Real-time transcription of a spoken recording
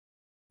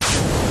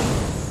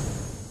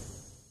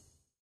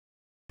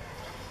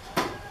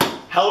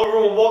Hello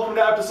everyone, welcome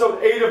to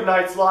episode 8 of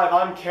Knights Live.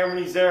 I'm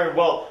Cameron Ezair, and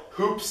well,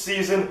 hoop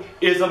season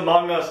is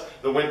among us.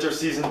 The winter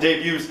season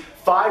debuts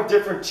 5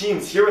 different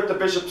teams here at the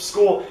Bishop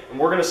School, and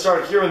we're going to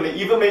start here in the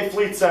Eva May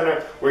Fleet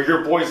Center, where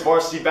your boys'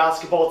 varsity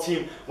basketball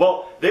team,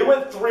 well, they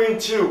went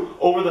 3-2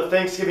 over the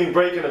Thanksgiving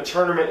break in a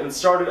tournament and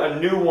started a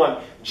new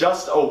one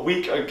just a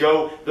week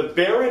ago. The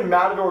Barron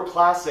Matador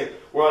Classic,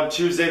 where on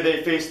Tuesday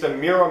they faced the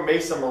Mira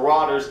Mesa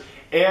Marauders,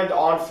 and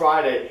on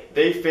Friday,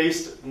 they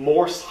faced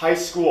Morse High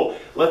School.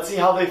 Let's see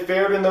how they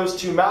fared in those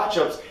two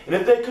matchups, and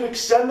if they could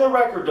extend their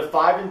record to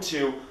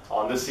 5-2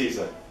 on the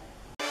season.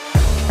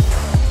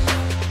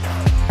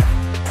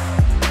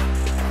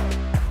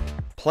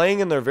 Playing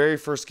in their very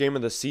first game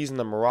of the season,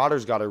 the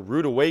Marauders got a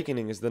rude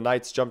awakening as the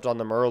Knights jumped on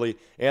them early.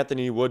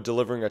 Anthony Wood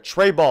delivering a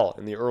tray ball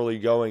in the early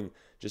going.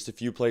 Just a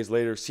few plays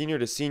later, senior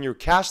to senior,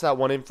 cashed that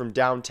one in from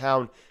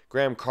downtown.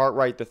 Graham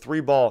Cartwright, the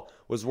 3-ball,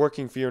 was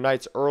working for your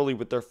Knights early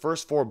with their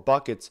first 4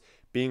 buckets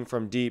being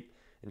from deep.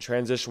 And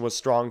transition was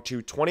strong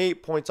too,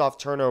 28 points off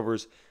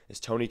turnovers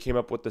as Tony came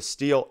up with the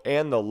steal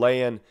and the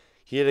lay-in.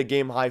 He had a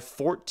game-high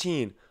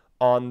 14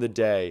 on the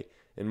day.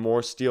 And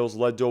more steals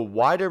led to a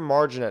wider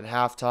margin at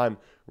halftime.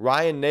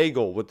 Ryan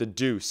Nagel with the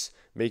deuce,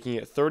 making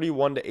it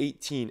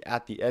 31-18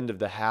 at the end of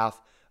the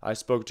half. I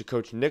spoke to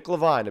Coach Nick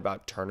Levine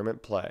about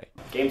tournament play.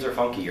 Games are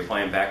funky. You're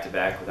playing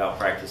back-to-back without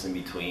practice in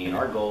between.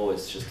 Our goal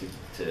is just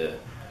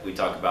we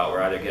talk about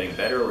we're either getting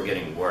better or we're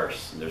getting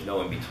worse. There's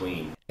no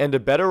in-between. And a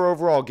better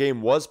overall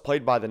game was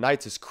played by the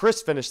Knights as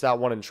Chris finished that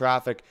one in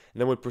traffic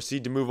and then would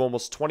proceed to move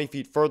almost 20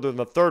 feet further in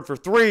the third for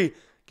 3,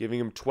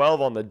 giving him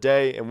 12 on the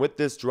day. And with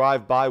this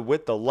drive-by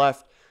with the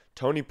left,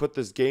 Tony put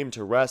this game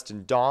to rest,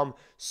 and Dom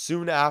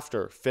soon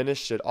after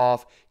finished it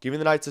off, giving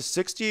the Knights a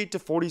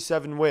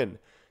 68-47 win.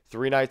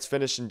 3 Knights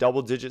finished in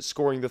double digits,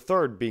 scoring the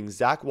third being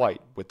Zach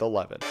White with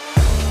 11.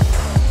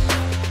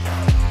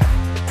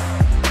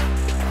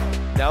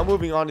 Now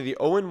moving on to the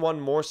 0-1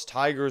 Morse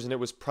Tigers, and it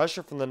was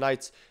pressure from the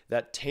Knights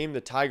that tamed the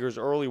Tigers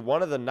early.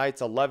 One of the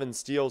Knights' 11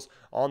 steals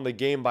on the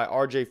game by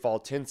RJ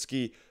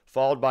Faltinsky,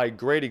 followed by a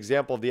great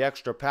example of the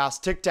extra pass.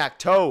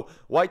 Tic-tac-toe,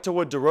 White to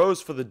Wood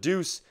DeRose for the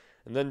deuce.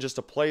 And then just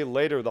a play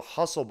later, the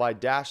hustle by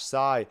Dash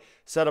Sai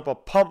set up a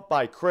pump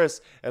by Chris.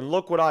 And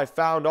look what I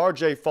found,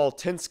 RJ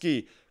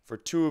Faltinsky for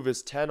 2 of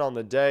his 10 on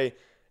the day.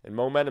 And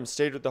momentum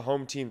stayed with the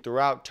home team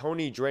throughout.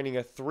 Tony draining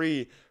a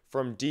 3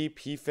 from deep.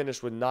 He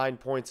finished with 9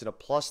 points and a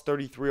plus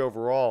 33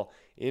 overall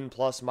in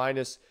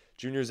plus-minus.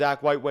 Junior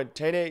Zach White went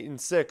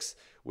 10-8-6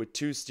 with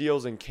 2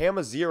 steals. And Cam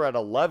Azier at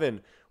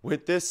 11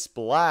 with this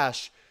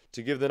splash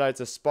to give the Knights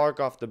a spark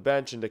off the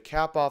bench and to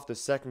cap off the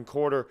second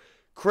quarter.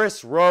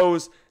 Chris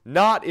Rose,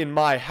 not in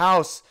my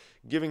house,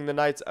 giving the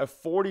Knights a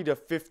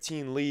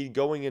 40-15 lead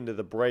going into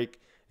the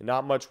break. And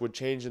not much would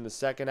change in the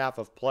second half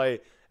of play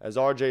as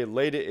RJ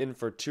laid it in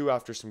for 2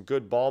 after some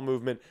good ball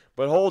movement.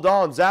 But hold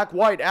on, Zach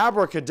White,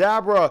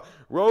 abracadabra,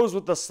 Rose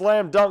with the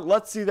slam dunk.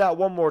 Let's see that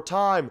one more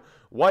time.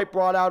 White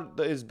brought out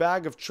his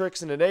bag of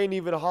tricks, and it ain't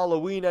even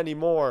Halloween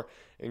anymore.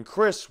 And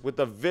Chris with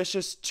a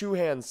vicious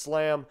 2-hand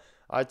slam.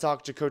 I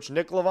talked to Coach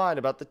Nick Levine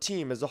about the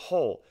team as a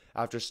whole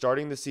after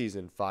starting the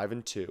season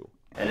 5-2.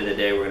 End of the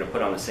day, we're going to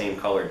put on the same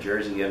color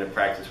jersey. The end of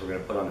practice, we're going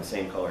to put on the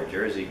same color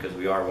jersey because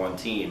we are one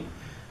team.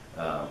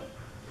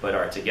 But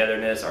our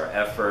togetherness, our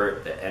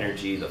effort, the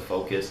energy, the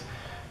focus,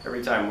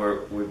 every time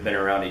we've been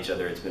around each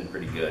other, it's been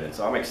pretty good. And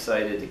so I'm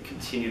excited to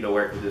continue to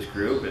work with this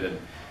group. And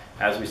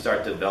as we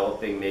start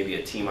developing maybe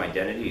a team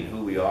identity and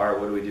who we are,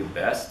 what do we do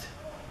best,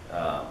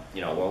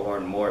 we'll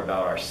learn more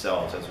about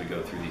ourselves as we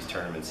go through these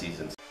tournament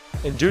seasons.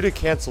 And due to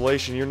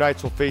cancellation, your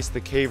Knights will face the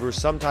Cavers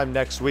sometime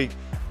next week.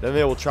 Then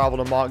they will travel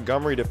to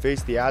Montgomery to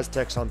face the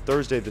Aztecs on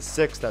Thursday the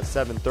 6th at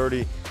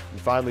 7:30.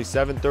 And finally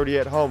 7:30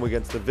 at home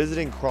against the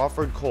visiting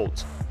Crawford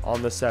Colts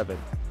on the 7th.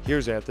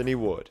 Here's Anthony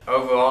Wood.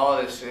 Overall,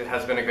 it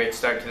has been a great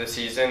start to the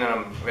season, and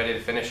I'm ready to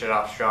finish it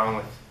off strong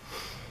with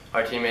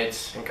our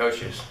teammates and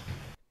coaches.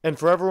 And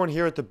for everyone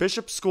here at the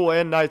Bishop School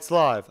and Knights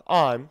Live,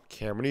 I'm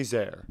Cameron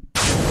Ezair.